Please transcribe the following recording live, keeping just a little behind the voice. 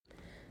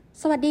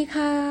สวัสดี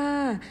ค่ะ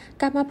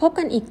กลับมาพบ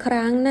กันอีกค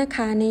รั้งนะค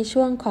ะใน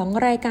ช่วงของ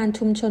รายการ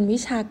ชุมชนวิ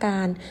ชากา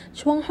ร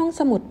ช่วงห้อง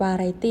สมุดวา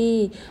ไรตี้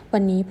วั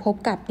นนี้พบ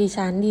กับดิ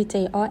ฉันดีเจ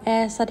อ้อแอ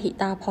สถิ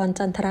ตาพร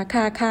จันทรค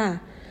าค่ะ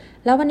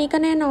แล้ววันนี้ก็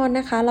แน่นอน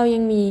นะคะเรายั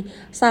งมี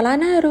สาระ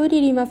น่ารู้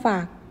ดีๆมาฝา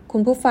กคุ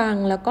ณผู้ฟัง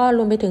แล้วก็ร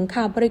วมไปถึง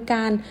ข่าวบริก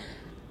าร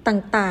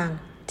ต่าง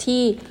ๆ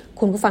ที่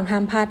คุณผู้ฟังห้า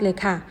มพลาดเลย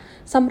ค่ะ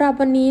สำหรับ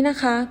วันนี้นะ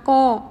คะก็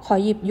ขอ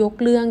หยิบยก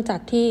เรื่องจา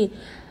กที่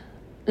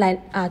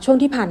ช่วง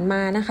ที่ผ่านม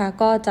านะคะ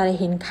ก็จะ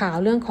เห็นข่าว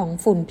เรื่องของ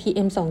ฝุ่น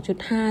PM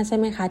 2.5 ใช่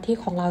ไหมคะที่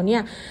ของเราเนี่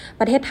ย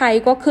ประเทศไทย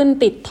ก็ขึ้น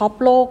ติดท็อป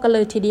โลกกันเล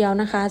ยทีเดียว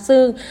นะคะ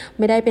ซึ่งไ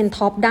ม่ได้เป็น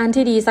ท็อปด้าน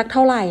ที่ดีสักเท่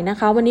าไหร่นะ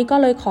คะวันนี้ก็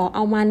เลยขอเอ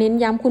ามาเน้น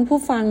ย้ำคุณผู้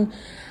ฟัง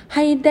ใ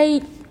ห้ได้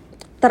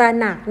ตระ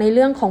หนักในเ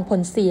รื่องของผ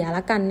ลเสียล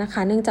ะกันนะค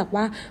ะเนื่องจาก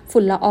ว่า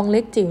ฝุ่นละอองเล็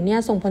กจิ๋วเนี่ย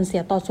ส่งผลเสี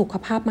ยต่อสุข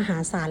ภาพมหา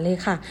ศาลเลย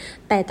ค่ะ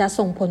แต่จะ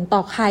ส่งผลต่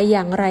อใครอ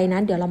ย่างไรนะ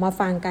เดี๋ยวเรามา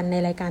ฟังกันใน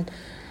รายการ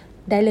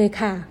ได้เลย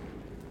ค่ะ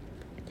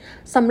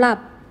สำหรับ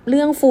เ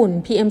รื่องฝุ่น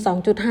PM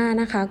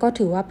 2.5 นะคะก็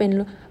ถือว่าเป็น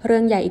เรื่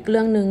องใหญ่อีกเ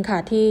รื่องนึงค่ะ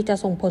ที่จะ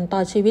ส่งผลต่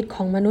อชีวิตข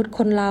องมนุษย์ค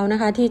นเรานะ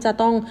คะที่จะ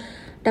ต้อง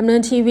ดำเนิ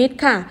นชีวิต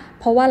ค่ะ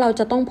เพราะว่าเรา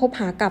จะต้องพบ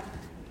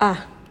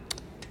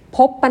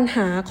ปัญห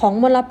าของ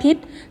มลพิษ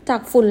จา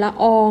กฝุ่นละ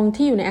ออง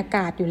ที่อยู่ในอาก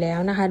าศอยู่แล้ว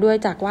นะคะด้วย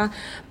จากว่า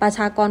ประช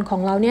ากรขอ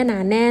งเราเนี่ยหนา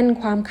แน่น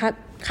ความ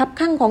คับ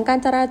คั่งของการ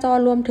จราจร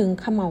รวมถึง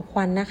เขม่าวค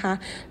วันนะคะ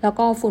แล้ว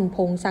ก็ฝุ่นผ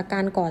งจากก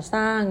ารก่อส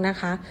ร้างนะ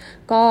คะ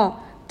ก็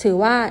ถือ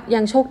ว่ายั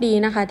งโชคดี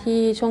นะคะที่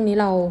ช่วงนี้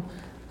เรา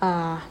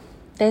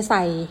ได้ใ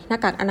ส่หน้า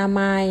กากอนา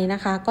มัยน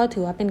ะคะก็ถื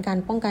อว่าเป็นการ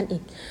ป้องกันอี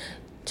ก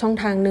ช่อง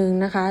ทางหนึ่ง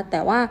นะคะแ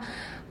ต่ว่า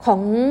ขอ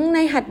งใน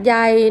หัดให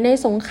ญ่ใน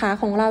สงขลา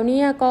ของเราเ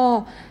นี่ยก็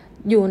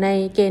อยู่ใน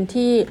เกณฑ์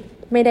ที่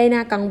ไม่ได้น่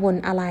ากังวล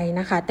อะไร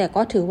นะคะแต่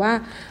ก็ถือว่า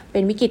เป็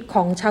นวิกฤตข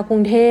องชาวกรุ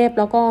งเทพ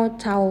แล้วก็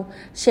ชาว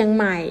เชียงใ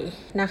หม่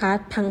นะคะ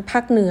ทางภา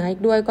คเหนืออี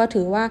กด้วยก็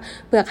ถือว่า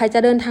เผื่อใครจะ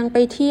เดินทางไป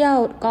เที่ยว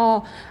ก็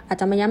อาจ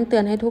จะมาย้ำเตื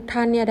อนให้ทุกท่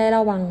านเนี่ยได้ร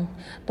ะวัง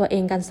ตัวเอ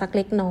งกันสักเ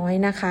ล็กน้อย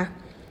นะคะ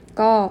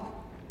ก็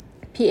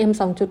PM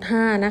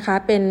 2.5 นะคะ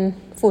เป็น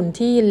ฝุ่น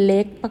ที่เ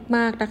ล็กม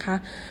ากๆนะคะ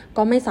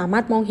ก็ไม่สามา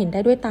รถมองเห็นได้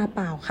ด้วยตาเป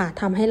ล่าค่ะ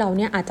ทำให้เราเ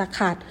นี่ยอาจจะข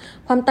าด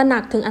ความตระหนั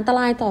กถึงอันตร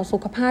ายต่อสุ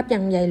ขภาพอย่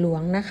างใหญ่หลว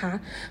งนะคะ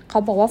เขา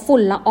บอกว่าฝุ่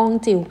นละออง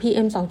จิ๋ว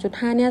PM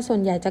 2.5 เนี่ยส่ว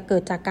นใหญ่จะเกิ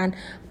ดจากการ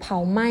เผา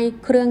ไหม้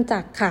เครื่องจั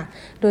กรค่ะ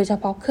โดยเฉ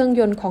พาะเครื่อง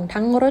ยนต์ของ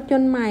ทั้งรถย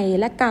นต์ใหม่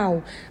และเก่า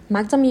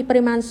มักจะมีป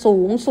ริมาณสู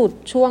งสุด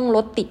ช่วงร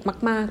ถติด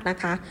มากๆนะ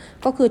คะ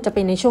ก็คือจะเ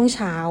ป็นในช่วงเ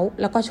ช้า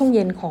แล้วก็ช่วงเ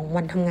ย็นของ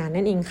วันทำงาน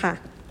นั่นเองค่ะ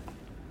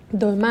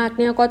โดยมาก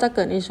เนี่ยก็จะเ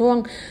กิดในช่วง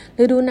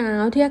ฤดูหนา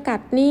วที่อากา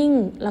ศนิ่ง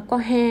แล้วก็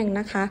แห้ง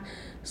นะคะ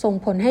ส่ง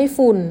ผลให้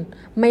ฝุ่น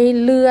ไม่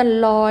เลื่อน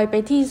ลอยไป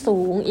ที่สู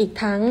งอีก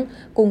ทั้ง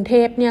กรุงเท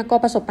พเนี่ยก็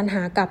ประสบปัญห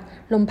ากับ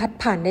ลมพัด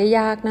ผ่านได้ย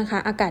ากนะคะ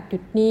อากาศหยุ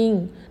ดนิ่ง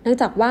เนื่อง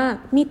จากว่า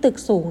มีตึก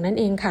สูงนั่น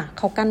เองค่ะเ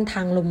ขากั้นท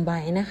างลมไว้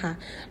นะคะ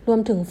รวม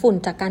ถึงฝุ่น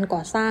จากการก่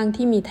อสร้าง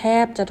ที่มีแท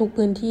บจะทุก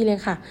พื้นที่เลย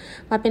ค่ะ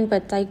มาเป็นปั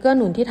จจัยเกื้อ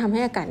หนุนที่ทำใ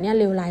ห้อากาศเนี่ย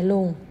เลวร้ายล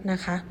งน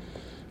ะคะ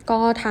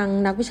ก็ทาง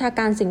นักวิชาก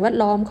ารสิ่งแวด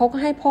ล้อมเขาก็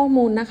ให้ข้อ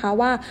มูลนะคะ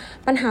ว่า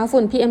ปัญหา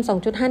ฝุ่น PM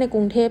 2.5 ในก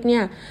รุงเทพเนี่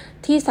ย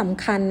ที่ส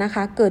ำคัญนะค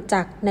ะเกิดจ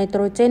ากไนโต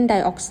รเจนได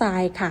ออกไซ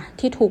ด์ค่ะ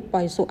ที่ถูกปล่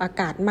อยสู่อา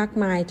กาศมาก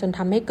มายจนท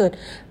ำให้เกิด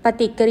ป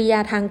ฏิกิริยา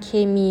ทางเค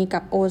มีกั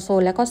บโอโซ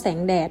นและก็แสง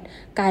แดด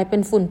กลายเป็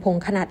นฝุ่นผง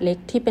ขนาดเล็ก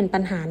ที่เป็นปั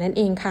ญหานั่นเ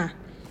องค่ะ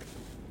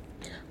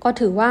ก็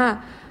ถือว่า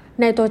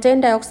ไนโตรเจน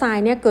ไดออกไซ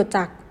ด์เนี่ยเกิดจ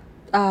าก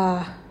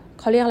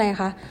เขาเรียกอะไร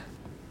คะ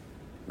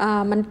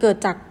มันเกิด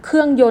จากเค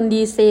รื่องยนต์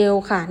ดีเซล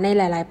ค่ะในห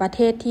ลายๆประเท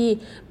ศที่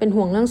เป็น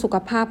ห่วงเรื่องสุข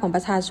ภาพของป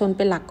ระชาชนเ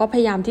ป็นหลักก็พ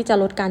ยายามที่จะ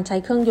ลดการใช้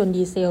เครื่องยนต์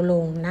ดีเซลล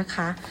งนะค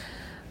ะ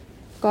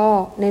ก็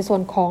ในส่ว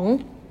นของ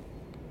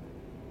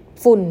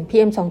ฝุ่น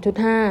PM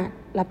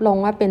 2.5 รับรอง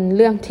ว่าเป็นเ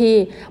รื่องที่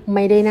ไ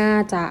ม่ได้น่า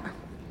จะ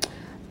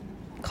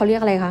เขาเรีย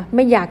กอะไรคะไ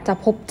ม่อยากจะ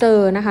พบเจอ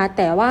นะคะแ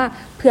ต่ว่า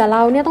เผื่อเร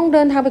าเนี่ยต้องเ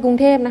ดินทางไปกรุง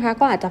เทพนะคะ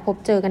ก็อาจจะพบ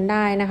เจอกันไ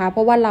ด้นะคะเพร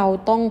าะว่าเรา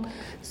ต้อง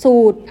สู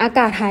ดอาก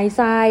าศหายใ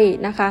จ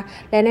นะคะ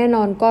และแน่น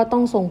อนก็ต้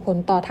องส่งผล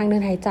ต่อทางเดิ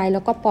นหายใจแล้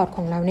วก็ปอดข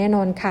องเราแน่น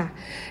อนค่ะ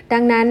ดั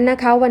งนั้นนะ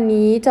คะวัน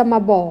นี้จะมา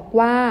บอก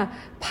ว่า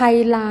ภัย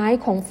ร้าย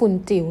ของฝุ่น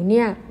จิ๋วเ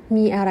นี่ย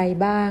มีอะไร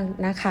บ้าง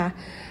นะคะ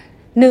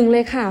หนึ่งเล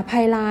ยค่ะภั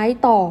ยร้าย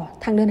ต่อ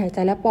ทางเดินหายใจ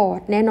และปอด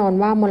แน่นอน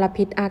ว่ามล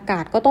พิษอากา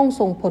ศก็ต้อง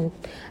ส่งผล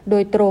โด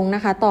ยตรงน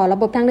ะคะต่อระ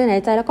บบทางเดินหา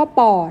ยใจแล้วก็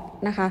ปอด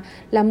นะคะ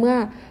และเมื่อ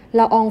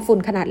ละอองฝุ่น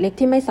ขนาดเล็ก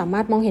ที่ไม่สามา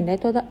รถมองเห็นไ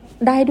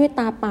ด้ด้วย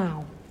ตาเปล่า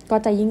ก็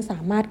จะยิ่งสา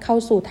มารถเข้า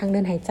สู่ทางเดิ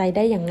นหายใจไ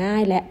ด้อย่างง่า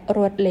ยและร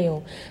วดเร็ว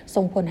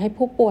ส่งผลให้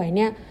ผู้ป่วยเ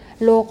นี่ย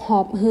โรคหอ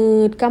บหื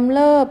ดกำเ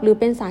ริบหรือ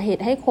เป็นสาเห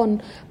ตุให้คน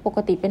ปก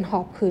ติเป็นหอ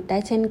บหืดได้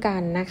เช่นกั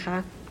นนะคะ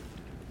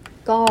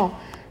ก็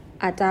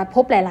อาจจะพ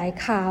บหลาย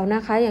ๆข่าวน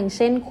ะคะอย่างเ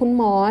ช่นคุณ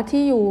หมอ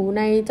ที่อยู่ใ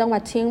นจังหวั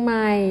ดเชียงให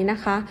ม่นะ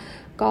คะ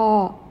ก็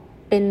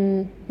เป็น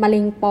มะเร็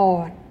งปอ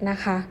ดนะ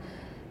คะ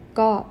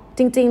ก็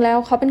จริงๆแล้ว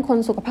เขาเป็นคน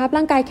สุขภาพ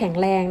ร่างกายแข็ง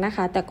แรงนะค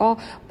ะแต่ก็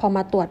พอม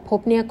าตรวจพบ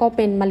เนี่ยก็เ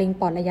ป็นมะเร็ง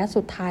ปอดระยะ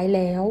สุดท้ายแ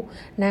ล้ว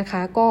นะค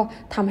ะก็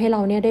ทำให้เร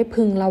าเนี่ยได้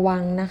พึงระวั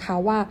งนะคะ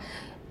ว่า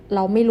เร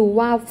าไม่รู้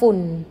ว่าฝุ่น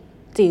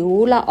จิ๋ว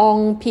ละออง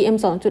PM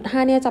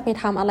 2.5 เนี่ยจะไป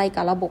ทำอะไร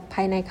กับระบบภ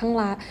ายในข้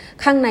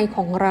างในข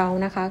องเรา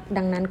นะคะ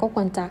ดังนั้นก็ค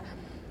วรจะ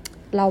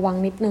ระวัง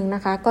นิดนึงน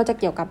ะคะก็จะ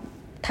เกี่ยวกับ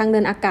ทางเดิ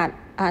นอากาศ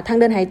ทาง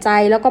เดินหายใจ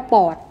แล้วก็ป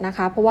อดนะค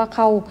ะเพราะว่า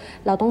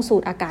เราต้องสู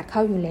ดอากาศเข้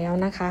าอยู่แล้ว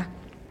นะคะ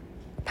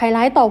ภัย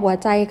ร้ายต่อหัว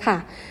ใจค่ะ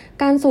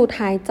การสูด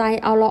หายใจ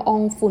เอาละออ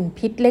งฝุ่น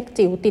พิษเล็ก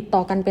จิ๋วติดต่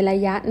อกันเป็นระ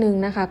ยะหนึ่ง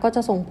นะคะก็จ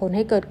ะส่งผลใ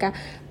ห้เกิดการ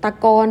ตะ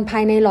กอนภา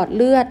ยในหลอด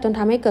เลือดจนท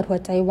ำให้เกิดหัว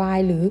ใจวาย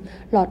หรือ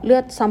หลอดเลือ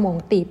ดสมอง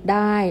ตีบไ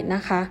ด้น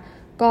ะคะ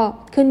ก็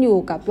ขึ้นอยู่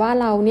กับว่า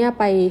เราเนี่ย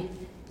ไป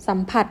สัม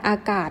ผัสอา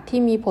กาศที่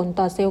มีผล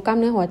ต่อเซลล์กล้าม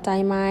เนื้อหัวใจ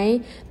ไหม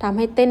ทำใ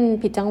ห้เต้น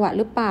ผิดจังหวะห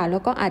รือเปล่าแล้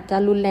วก็อาจจะ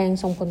รุนแรง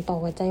ส่งผลต่อ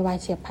หัวใจวาย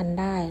เฉียบพลัน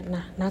ได้น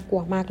ะน่ากลั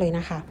วมากเลยน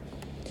ะคะ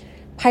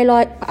ภั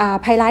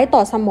ยร้ายต่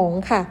อสมอง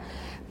ค่ะ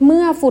เ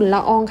มื่อฝุ่นล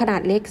ะอองขนา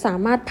ดเล็กสา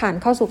มารถผ่าน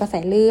เข้าสู่กระแส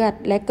เลือด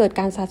และเกิด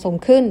การสะสม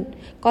ขึ้น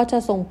ก็จะ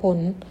ส่งผล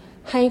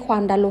ให้ควา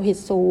มดันโลหิต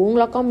สูง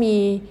แล้วก็มี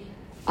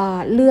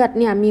เลือด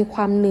เนี่ยมีคว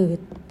ามหนืด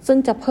ซึ่ง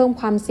จะเพิ่ม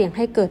ความเสี่ยงใ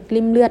ห้เกิด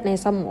ริ่มเลือดใน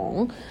สมอง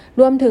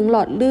รวมถึงหล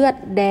อดเลือด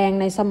แดง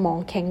ในสมอง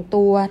แข็ง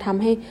ตัวท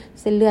ำให้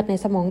เส้นเลือดใน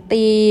สมอง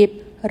ตีบ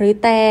หรือ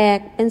แตก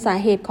เป็นสา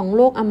เหตุของโ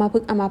รคอัมพฤ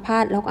กษ์อัมพา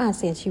ตแล้วก็อาจ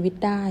เสียชีวิต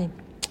ได้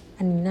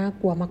อันนี้น่า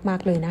กลัวมา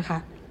กๆเลยนะคะ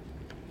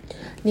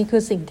นี่คื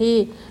อสิ่งที่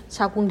ช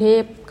าวกรุงเท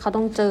พเขา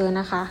ต้องเจอ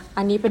นะคะ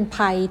อันนี้เป็น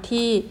ภัย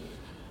ที่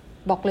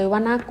บอกเลยว่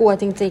าน่ากลัว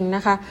จริงๆน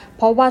ะคะเ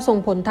พราะว่าส่ง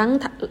ผลทั้ง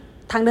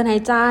ทางเดินหา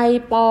ยใจ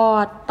ปอ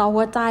ดต่อ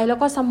หัวใจแล้ว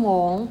ก็สม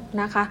อง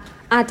นะคะ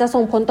อาจจะ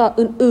ส่งผลต่อ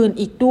อื่นๆ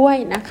อีกด้วย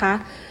นะคะ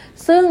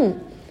ซึ่ง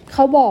เข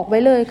าบอกไว้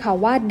เลยค่ะ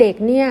ว่าเด็ก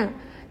เนี่ย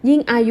ยิ่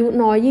งอายุ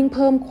น้อยยิ่งเ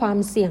พิ่มความ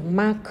เสี่ยง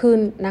มากขึ้น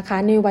นะคะ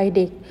ในวัยเ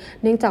ด็ก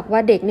เนื่องจากว่า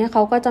เด็กเนี่ยเข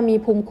าก็จะมี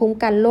ภูมิคุ้ม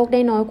กันโรคไ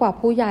ด้น้อยกว่า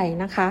ผู้ใหญ่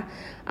นะคะ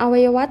อวั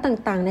ยวะ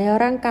ต่างๆใน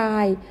ร่างกา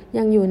ย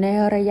ยังอยู่ใน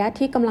ระยะ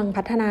ที่กำลัง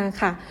พัฒนา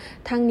ค่ะ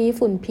ทั้งนี้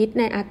ฝุ่นพิษ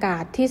ในอากา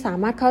ศที่สา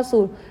มารถเข้า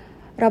สู่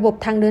ระบบ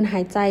ทางเดินหา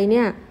ยใจเ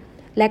นี่ย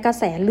และกระ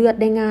แสเลือด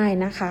ได้ง่าย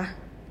นะคะ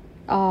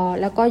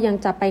แล้วก็ยัง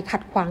จะไปขั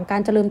ดขวางกา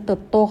รเจริญเติ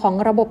บโตของ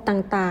ระบบ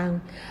ต่าง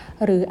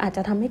ๆหรืออาจจ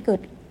ะทำให้เกิด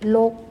โร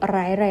ค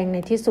ร้ายแรงใน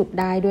ที่สุด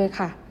ได้ด้วย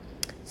ค่ะ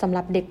สำห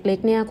รับเด็กเล็ก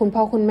เนี่ยคุณพ่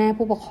อคุณแม่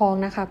ผู้ปกครอง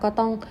นะคะก็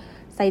ต้อง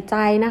ใส่ใจ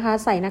นะคะ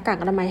ใส่หน้ากาก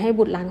อนามัยให้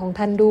บุตรหลานของ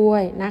ท่านด้ว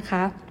ยนะค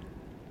ะ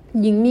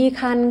หญิงมี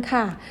ครรภ์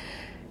ค่ะ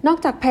นอก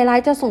จากภัยร้าย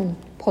จะส่ง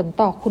ผล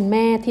ต่อคุณแ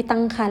ม่ที่ตั้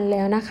งครรภ์แ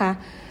ล้วนะคะ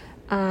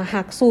ห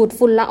ากสูด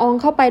ฝุ่นละออง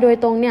เข้าไปโดย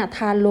ตรงเนี่ยท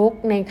ารก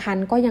ในครร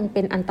ภ์ก็ยังเ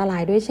ป็นอันตรา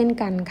ยด้วยเช่น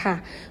กันค่ะ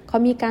เขา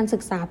มีการศึ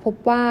กษาพบ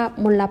ว่า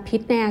มลพิ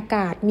ษในอาก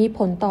าศมีผ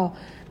ลต่อ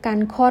การ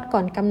คลอดก่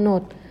อนกำหน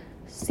ด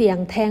เสี่ยง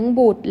แท้ง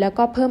บุตรแล้ว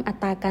ก็เพิ่มอั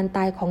ตราการต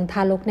ายของท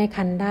ารกในค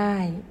รรภ์ได้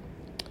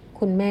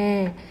คุณแม่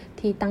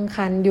ที่ตั้งค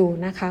รรภ์อยู่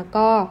นะคะ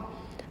ก็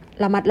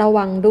ระมัดระ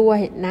วังด้วย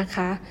นะค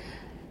ะ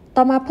ต่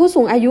อมาผู้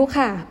สูงอายุ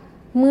ค่ะ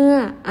เมื่อ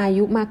อา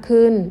ยุมาก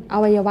ขึ้นอ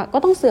วัยวะก็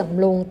ต้องเสื่อม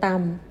ลงตาม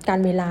กาล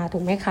เวลาถู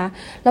กไหมคะ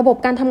ระบบ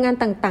การทำงาน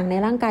ต่างๆใน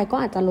ร่างกายก็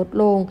อาจจะลด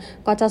ลง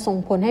ก็จะส่ง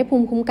ผลให้ภู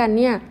มิคุ้มกัน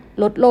เนี่ย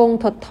ลดลง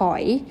ถดถอ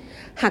ย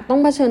หากต้อง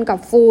เผชิญกับ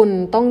ฝุ่น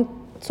ต้อง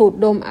สูด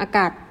ดมอาก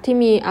าศที่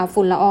มี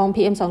ฝุ่นละออง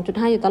PM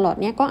 2.5 อยู่ตลอด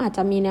เนี่ยก็อาจจ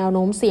ะมีแนวโ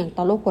น้มเสี่ยง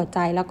ต่อโรคหัวใจ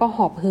แล้วก็ห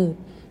อบหืด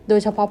โด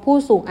ยเฉพาะผู้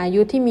สูงอา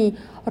ยุที่มี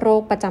โร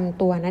คประจ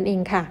ำตัวนั่นเอง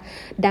ค่ะ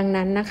ดัง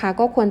นั้นนะคะ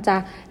ก็ควรจะ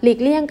หลีก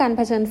เลี่ยงการเผ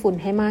ชิญฝุ่น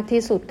ให้มาก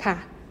ที่สุดค่ะ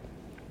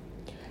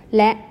แ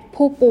ละ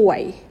ผู้ป่ว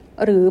ย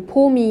หรือ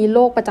ผู้มีโร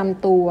คประจ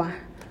ำตัว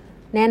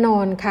แน่นอ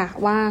นค่ะ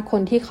ว่าค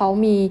นที่เขา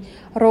มี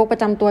โรคประ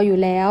จำตัวอยู่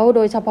แล้วโ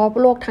ดยเฉพาะ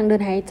โรคทางเดิ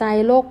นหายใจ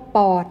โรคป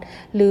อด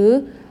หรือ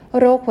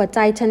โรคหัวใจ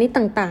ชนิด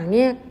ต่างๆเ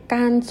นี่ยก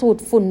ารสูด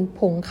ฝุ่นผ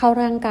งเข้า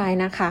ร่างกาย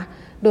นะคะ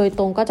โดยต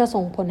รงก็จะ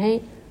ส่งผลให้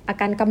อา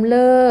การกำเ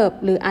ริบ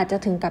หรืออาจจะ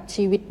ถึงกับ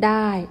ชีวิตไ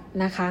ด้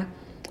นะคะ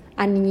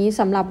อันนี้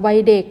สำหรับวัย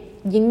เด็ก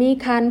หญิงมี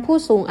ครรภ์ผู้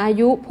สูงอา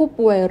ยุผู้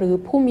ป่วยหรือ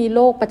ผู้มีโร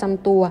คประจ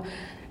ำตัว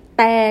แ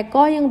ต่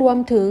ก็ยังรวม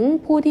ถึง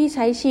ผู้ที่ใ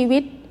ช้ชีวิ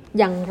ต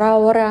อย่างเร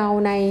า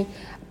ใน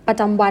ประ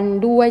จำวัน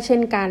ด้วยเช่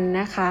นกัน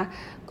นะคะ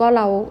ก็เ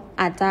รา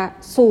อาจจะ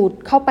สูด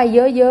เข้าไป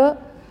เยอะ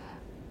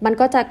ๆมัน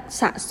ก็จะ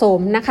สะสม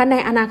นะคะใน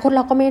อนาคตเ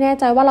ราก็ไม่แน่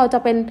ใจว่าเราจะ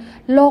เป็น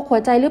โรคหัว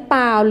ใจหรือเป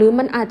ล่าหรือ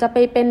มันอาจจะไป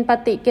เป็นป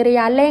ฏิกิริย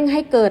าเร่งใ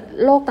ห้เกิด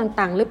โรค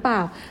ต่างๆหรือเปล่า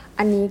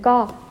อันนี้ก็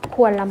ค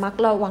วรระมัด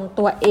ระวัง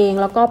ตัวเอง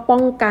แล้วก็ป้อ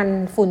งกัน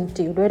ฝุ่น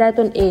จิ๋วด้วยได้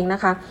ตนเองน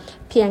ะคะ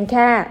เพียงแ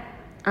ค่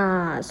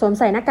สวมใ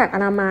ส่หน้ากากอ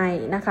นามัย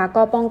นะคะ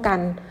ก็ป้องกัน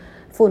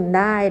ฝุ่นไ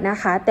ด้นะ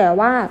คะแต่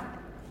ว่า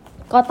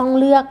ก็ต้อง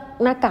เลือก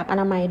หน้ากากอ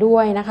นามัยด้ว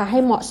ยนะคะให้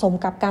เหมาะสม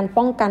กับการ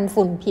ป้องกัน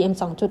ฝุ่น PM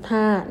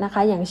 2.5 นะค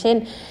ะอย่างเช่น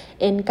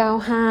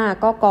N95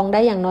 ก็กรองได้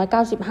อย่างน้อย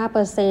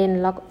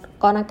 95% แล้ว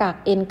ก็หน้ากาก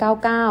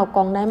N99 ก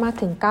รองได้มาก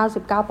ถึง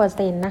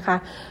 99% นะคะ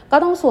ก็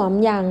ต้องสวม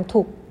อย่าง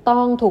ถูกต้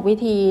องถูกวิ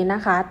ธีน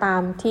ะคะตา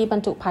มที่บรร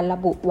จุภัณฑ์ระ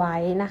บุไว้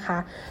นะคะ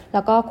แ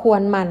ล้วก็คว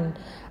รหมั่น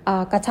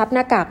กระชับห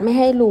น้ากากไม่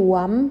ให้หลว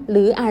มห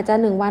รืออาจจะ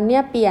1วันเนี่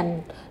ยเปลี่ยน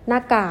หน้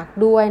ากาก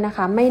ด้วยนะค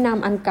ะไม่น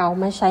ำอันเก่า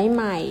มาใช้ใ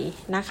หม่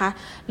นะคะ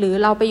หรือ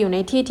เราไปอยู่ใน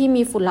ที่ที่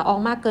มีฝุ่นละออง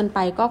มากเกินไป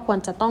ก็ควร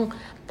จะต้อง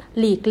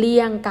หลีกเลี่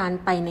ยงการ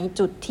ไปใน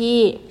จุดที่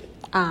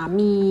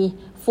มี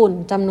ฝุ่น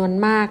จำนวน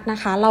มากนะ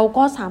คะเรา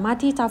ก็สามารถ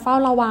ที่จะเฝ้า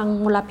ระวัง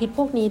มลพิษพ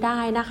วกนี้ได้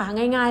นะคะ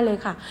ง่ายๆเลย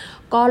ค่ะ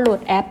ก็โหลด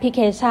แอปพลิเค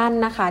ชัน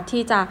นะคะ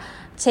ที่จะ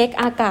เช็ค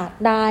อากาศ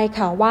ได้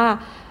ค่ะว่า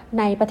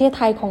ในประเทศไ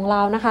ทยของเร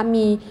านะคะ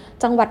มี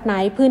จังหวัดไหน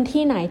พื้น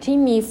ที่ไหนที่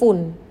มีฝุ่น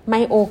ไม่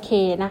โอเค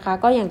นะคะ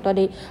ก็อย่างตัว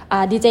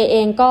ดีเจเอ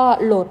งก็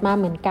โหลดมา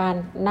เหมือนกัน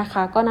นะค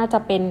ะก็น่าจะ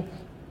เป็น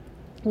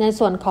ใน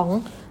ส่วนของ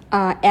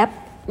แอป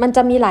มันจ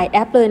ะมีหลายแอ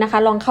ปเลยนะคะ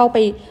ลองเข้า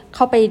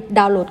ไปด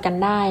าวน์โหลดกัน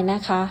ได้น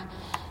ะคะ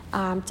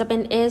จะเป็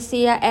น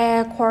Asia Air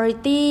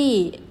Quality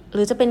ห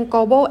รือจะเป็น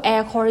global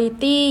air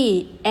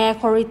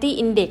quality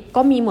index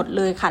ก็มีหมดเ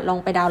ลยค่ะลอง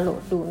ไปดาวน์โหล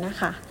ดดูนะ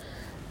คะ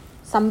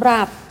สำห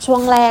รับช่ว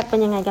งแรกเป็น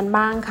ยังไงกัน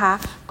บ้างคะ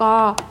ก็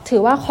ถื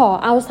อว่าขอ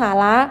เอาสา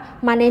ระ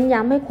มาเน้นย้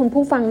ำให้คุณ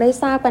ผู้ฟังได้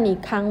ทราบกันอีก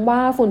ครั้งว่า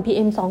ฝุ่น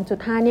PM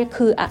 2.5 เนี่ย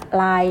คืออะ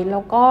ไรแล้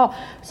วก็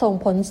ส่ง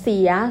ผลเสี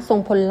ยส่ง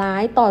ผลร้า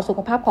ยต่อสุข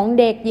ภาพของ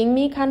เด็กหญิง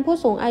มีครรภ์ผู้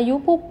สูงอายุ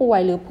ผู้ป่วย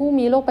หรือผู้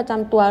มีโรคประจ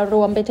ำตัวร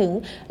วมไปถึง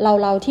เ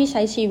ราที่ใ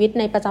ช้ชีวิต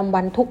ในประจำ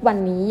วันทุกวัน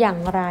นี้อย่าง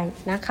ไร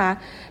นะคะ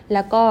แ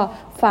ล้วก็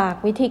ฝาก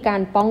วิธีการ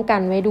ป้องกั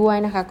นไว้ด้วย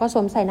นะคะก็ส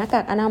วมใส่หน้าก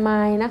ากอนามั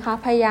ยนะคะ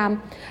พยายาม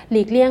ห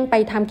ลีกเลี่ยงไป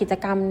ทำกิจ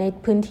กรรมใน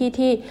พื้นที่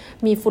ที่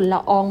มีฝุ่นล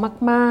ะออง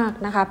มาก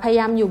ๆนะคะพยา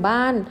ยามอยู่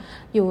บ้าน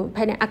อยู่ภ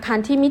ายในอาคาร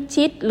ที่มิด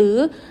ชิดหรือ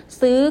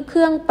ซื้อเค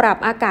รื่องปรับ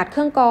อากาศเค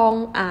รื่องกรอง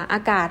อ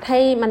ากาศให้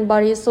มันบ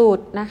ริสุท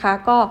ธิ์นะคะ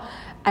ก็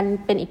อัน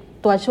เป็นอีก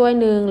ตัวช่วย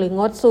หนึ่งหรือ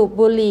งดสูบ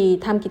บุหรี่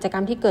ทำกิจกร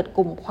รมที่เกิดก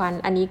ลุ่มควัน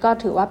อันนี้ก็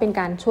ถือว่าเป็น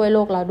การช่วยโล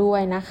กเราด้ว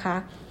ยนะคะ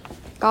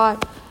ก็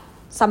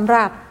สำห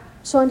รับ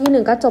ช่วง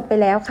ที่1ก็จบไป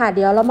แล้วค่ะเ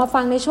ดี๋ยวเรามา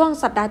ฟังในช่วง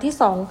สัปดาห์ที่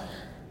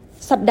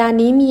2สัปดาห์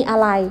นี้มีอะ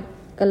ไร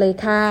กันเลย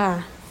ค่ะ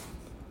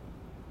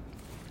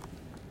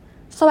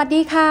สวัส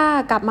ดีค่ะ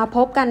กลับมาพ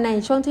บกันใน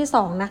ช่วงที่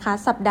2นะคะ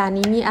สัปดาห์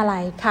นี้มีอะไร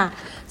ค่ะ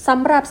ส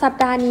ำหรับสัป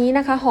ดาห์นี้น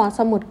ะคะหอส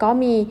มุดก็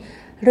มี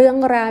เรื่อง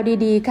ราว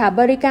ดีๆค่ะ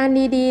บริการ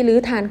ดีๆหรือ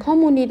ฐานข้อ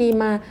มูลดี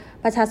ๆมา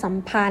ประชาสัม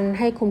พันธ์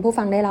ให้คุณผู้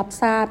ฟังได้รับ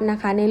ทราบนะ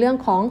คะในเรื่อง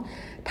ของ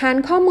ฐาน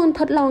ข้อมูล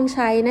ทดลองใ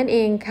ช้นั่นเอ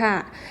งค่ะ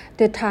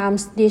The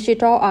Times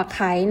Digital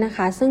Archive นะค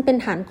ะซึ่งเป็น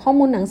ฐานข้อ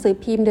มูลหนังสือ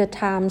พิมพ์ The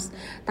Times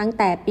ตั้งแ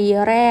ต่ปี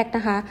แรกน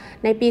ะคะ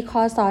ในปีค.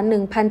ศ.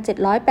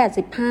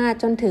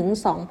 1785 จนถึง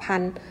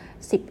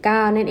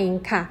 2019 นั่นเอง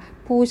ค่ะ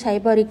ผู้ใช้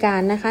บริการ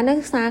นะคะนัก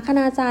ศึกษาคณ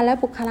าจารย์และ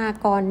บุคลา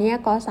กรเนี่ย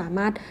ก็สาม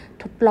ารถ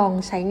ทดลอง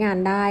ใช้งาน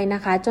ได้น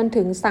ะคะจน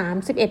ถึง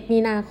31 มี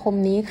นาคม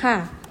นี้ค่ะ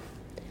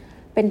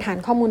เป็นฐาน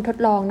ข้อมูลทด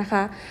ลองนะค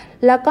ะ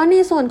แล้วก็ใน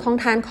ส่วนของ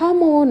ฐานข้อ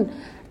มูล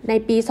ใน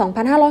ปี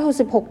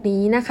 2566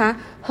 นี้นะคะ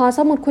หอส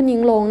มุดคุณหญิ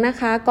งหลงนะ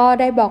คะก็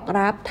ได้บอก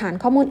รับฐาน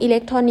ข้อมูลอิเล็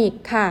กทรอนิก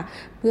ส์ค่ะ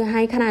เพื่อใ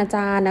ห้คณาจ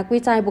ารย์นักวิ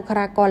จัยบุค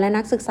ลากรและ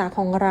นักศึกษาข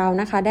องเรา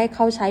นะคะได้เ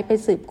ข้าใช้ไป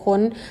สืบค้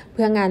นเ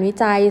พื่องานวิ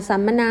จัยสั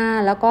มมนา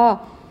แล้วก็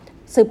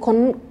สืบค้น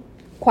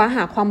คว้าห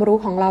าความรู้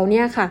ของเราเ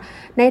นี่ยค่ะ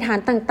ในฐาน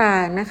ต่า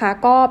งๆนะคะ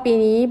ก็ปี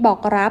นี้บอก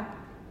รับ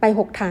ไป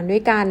6ฐานด้ว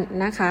ยกัน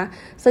นะคะ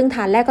ซึ่งฐ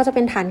านแรกก็จะเ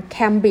ป็นฐาน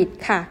Cambridge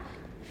ค่ะ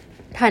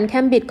ฐาน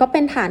Cambridge ก็เป็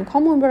นฐานข้อ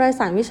มูลบริ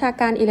ษัทวิชา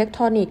การอิเล็กท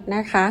รอนิกส์น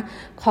ะคะ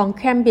ของ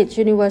Cambridge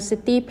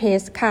University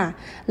Press ค่ะ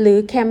หรือ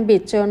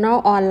Cambridge Journal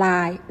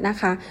Online นะ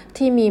คะ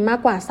ที่มีมาก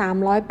กว่า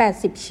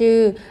380ชื่อ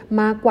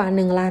มากกว่า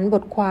1ล้านบ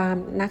ทความ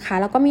นะคะ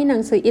แล้วก็มีหนั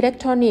งสืออิเล็ก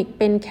ทรอนิกส์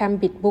เป็น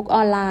Cambridge Book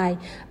Online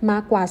มา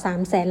กกว่า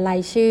 300,000 รา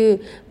ยชื่อ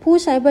ผู้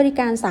ใช้บริ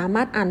การสาม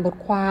ารถอ่านบท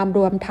ความร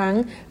วมทั้ง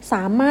ส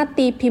ามารถ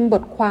ตีพิมพ์บ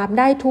ทความ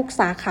ได้ทุก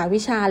สาขา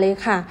วิชาเลย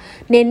ค่ะ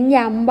เน้น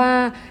ย้ำว่า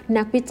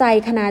นักวิจัย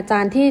คณาจา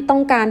รย์ที่ต้อ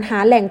งการหา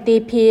แหล่งตี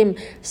พิมพ์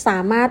สา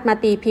มารถมา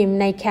ตีพิมพ์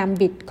ใน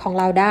Cambridge ของ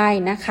เราได้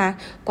นะคะ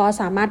ก็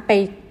สามารถไป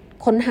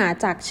ค้นหา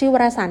จากชื่อวา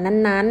รสาร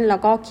นั้นๆแล้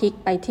วก็คลิก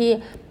ไปที่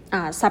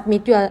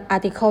submit your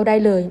article ได้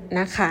เลย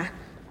นะคะ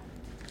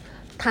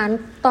ฐาน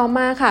ต่อม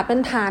าค่ะเป็น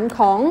ฐานข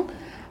อง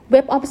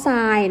Web of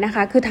Science นะค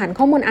ะคือฐาน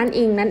ข้อมูลอ้าง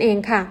อิงนั่นเอง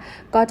ค่ะ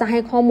ก็จะให้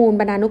ข้อมูล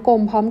บรรณานุกร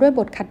มพร้อมด้วยบ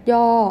ทคัด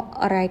ย่อ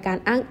รายการ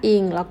อ้างอิ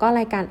งแล้วก็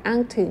รายการอ้าง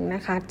ถึงน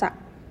ะคะจะ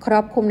ครอ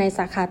บคลุมในส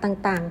าขา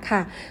ต่างๆค่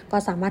ะก็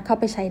สามารถเข้า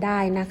ไปใช้ได้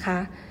นะคะ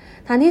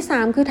ฐานที่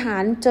3คือฐา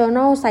น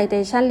Journal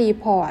Citation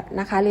Report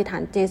นะคะหรือฐา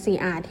น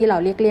JCR ที่เรา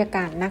เรียก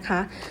กันนะคะ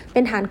เป็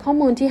นฐานข้อ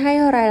มูลที่ให้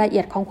รายละเอี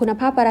ยดของคุณ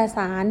ภาพวารส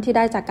ารที่ไ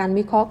ด้จากการ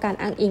วิเคราะห์การ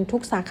อ้างอิงทุ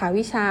กสาขา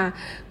วิชา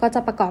ก็จะ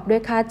ประกอบด้ว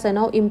ยค่า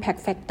Journal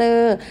Impact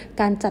Factor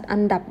การจัดอั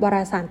นดับวาร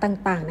สาร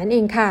ต่างๆนั่นเอ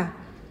งค่ะ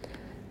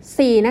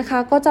4นะคะ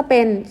ก็จะเ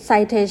ป็น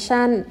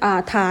citation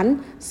ฐาน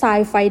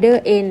SciFinder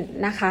N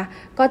นะคะ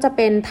ก็จะเ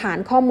ป็นฐาน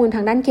ข้อมูลท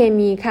างด้านเค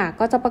มีค่ะ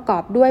ก็จะประกอ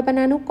บด้วยบรร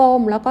ณานุกร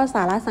มแล้วก็ส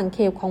าระสังเข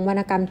ปของวรร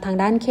ณกรรมทาง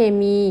ด้านเค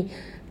มี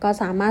ก็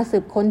สามารถสื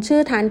บค้นชื่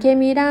อฐานเค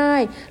มีได้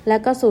และ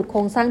ก็สูตรโคร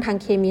งสร้างทาง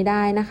เคมีไ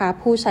ด้นะคะ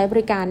ผู้ใช้บ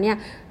ริการเนี่ย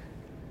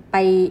ไป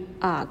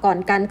ก่อน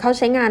การเข้าใ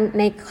ช้งาน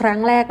ในครั้ง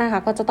แรกนะคะ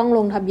ก็จะต้องล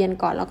งทะเบียน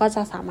ก่อนแล้วก็จ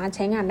ะสามารถใ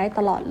ช้งานได้ต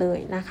ลอดเลย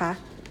นะคะ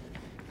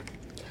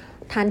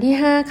ฐานที่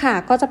5ค่ะ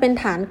ก็จะเป็น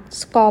ฐาน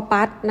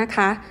Scopus นะค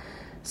ะ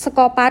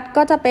Scopus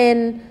ก็จะเป็น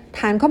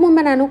ฐานข้อมูลบ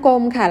รรณานุกร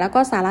มค่ะแล้วก็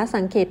สาระ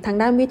สังเขปทาง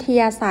ด้านวิท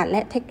ยาศาสตร์แล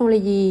ะเทคโนโล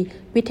ยี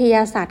วิทย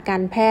าศาสตร์กา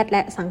รแพทย์แล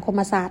ะสังคม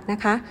ศาสตร์นะ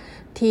คะ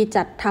ที่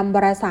จัดทำว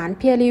ารสาร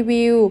Peer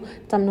Review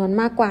จำนวน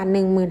มากกว่า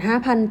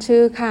 15,000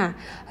 ชื่อค่ะ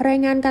ราย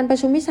งานการประ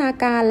ชุมวิชา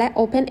การและ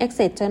Open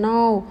Access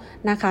Journal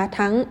นะคะ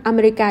ทั้งอเม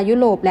ริกายุ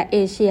โรปและเอ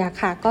เชีย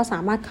ค่ะก็สา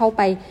มารถเข้าไ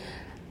ป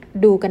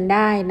ดูกันไ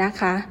ด้นะ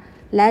คะ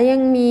และยั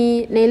งมี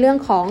ในเรื่อง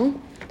ของ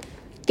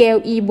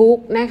Gale e-book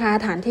นะคะ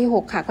ฐานที่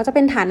6ค่ะก็จะเ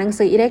ป็นฐานหนัง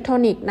สืออิเล็กทรอ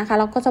นิกส์นะคะ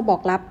แล้วก็จะบอ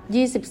กรับ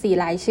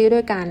24รายชื่อด้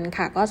วยกัน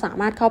ค่ะก็สา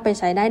มารถเข้าไป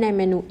ใช้ได้ในเ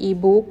มนู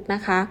e-book น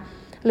ะคะ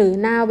หรือ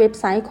หน้าเว็บ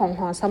ไซต์ของ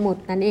หอสมุด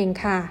นั่นเอง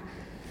ค่ะ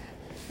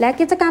และ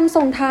กิจกรรม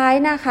ส่งท้าย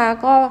นะคะ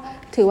ก็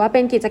ถือว่าเ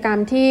ป็นกิจกรรม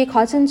ที่ขอ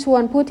เชิญชว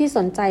นผู้ที่ส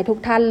นใจทุก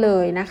ท่านเล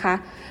ยนะคะ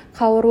เ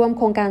ข้าร่วมโ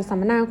ครงการสัม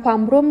มนาความ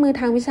ร่วมมือ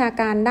ทางวิชา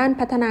การด้าน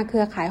พัฒนาเครื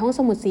อข่ายห้องส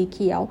มุดสีเ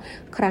ขียว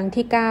ครั้ง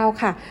ที่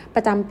9ค่ะป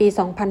ระจำปี 2566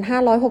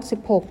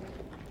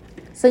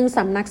 ซึ่งส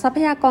ำนักทรัพ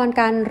ยากร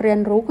การเรียน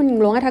รู้คุณหญิง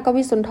หลวงอัฐก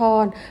วีสุนท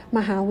รม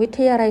หาวิท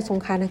ยาลัยสง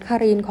ขลานค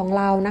รินทร์ของ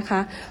เรานะคะ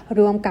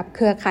รวมกับเค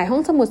รือข่ายห้อ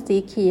งสมุดสี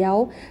เขียว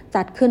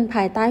จัดขึ้นภ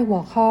ายใต้หั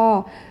วข้อ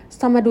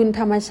สมดุล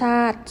ธรรมชา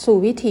ติสู่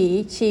วิถี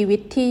ชีวิต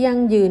ที่ยั่ง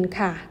ยืน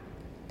ค่ะ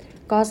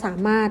ก็สา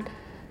มารถ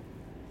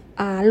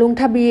ลง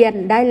ทะเบียน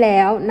ได้แล้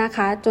วนะค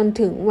ะจน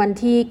ถึงวัน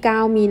ที่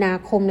9มีนา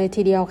คมเลย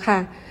ทีเดียวค่ะ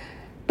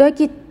โดย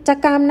กิจ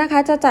กรรมนะคะ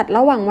จะจัดร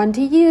ะหว่างวัน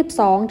ที่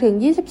22ถึง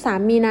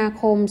23มีนา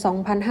คม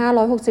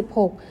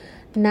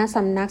2566ณส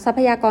ำนักทรัพ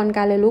ยากรก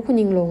ารเรียนรู้คุณ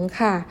หญิงหลวง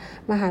ค่ะ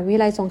มหาวิทย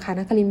าลัยสงขลา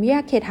นครินทร์วิทย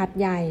าเขตหาด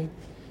ใหญ่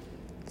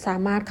สา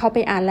มารถเข้าไป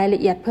อ่านรายละ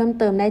เอียดเพิ่ม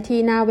เติมได้ที่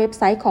หน้าเว็บไ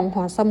ซต์ของห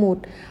อสมุด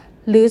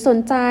หรือสน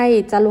ใจ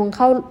จะลงเ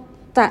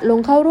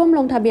ข้าร่วมล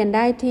งทะเบียนไ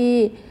ด้ที่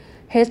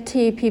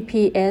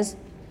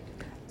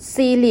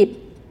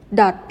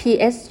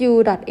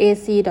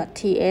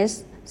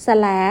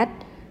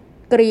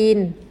https://silip.psu.ac.th/green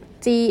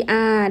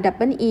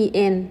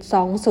GREEN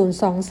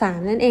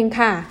 2023นั่นเอง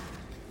ค่ะ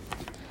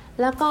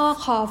แล้วก็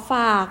ขอฝ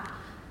าก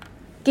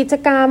กิจ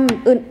กรรม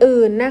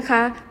อื่นๆนะค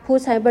ะผู้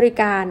ใช้บริ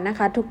การนะค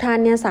ะทุกท่าน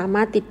เนี่ยสาม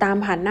ารถติดตาม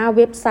ผ่านหน้าเ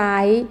ว็บไซ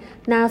ต์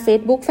หน้า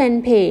Facebook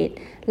Fanpage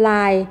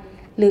LINE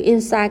หรือ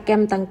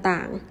Instagram ต่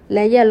างๆแล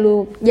ะอย่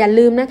า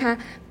ลืมนะคะ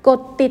กด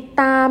ติด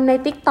ตามใน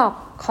TikTok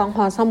ของห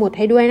อสมุดใ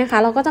ห้ด้วยนะคะ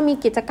เราก็จะมี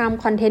กิจกรรม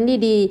คอนเทนต์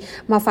ดี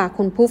ๆมาฝาก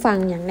คุณผู้ฟัง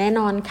อย่างแน่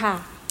นอนค่ะ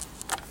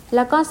แ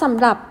ล้วก็สำ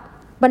หรับ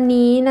วัน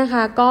นี้นะค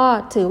ะก็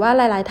ถือว่าห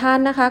ลายๆท่าน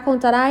นะคะคง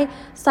จะได้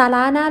สาร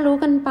ะน่ารู้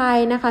กันไป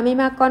นะคะไม่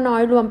มากก็น้อ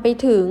ยรวมไป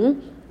ถึง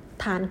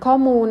ฐานข้อ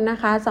มูลนะ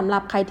คะสำหรั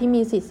บใครที่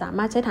มีสิทธิ์สาม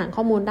ารถใช้ฐาน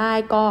ข้อมูลได้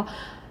ก็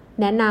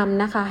แนะน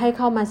ำนะคะให้เ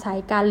ข้ามาใช้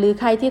กันหรือ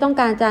ใครที่ต้อง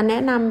การจะแน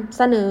ะนำ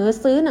เสนอ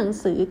ซื้อหนัง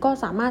สือก็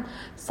สามารถ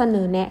เสน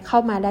อแนะเข้า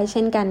มาได้เ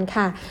ช่นกัน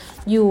ค่ะ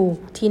อยู่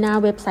ที่หน้า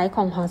เว็บไซต์ข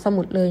องหอส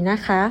มุดเลยนะ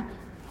คะ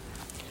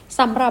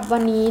สำหรับวั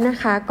นนี้นะ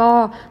คะก็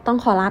ต้อง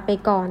ขอลาไป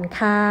ก่อน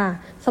ค่ะ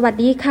สวัส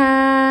ดีค่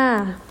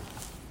ะ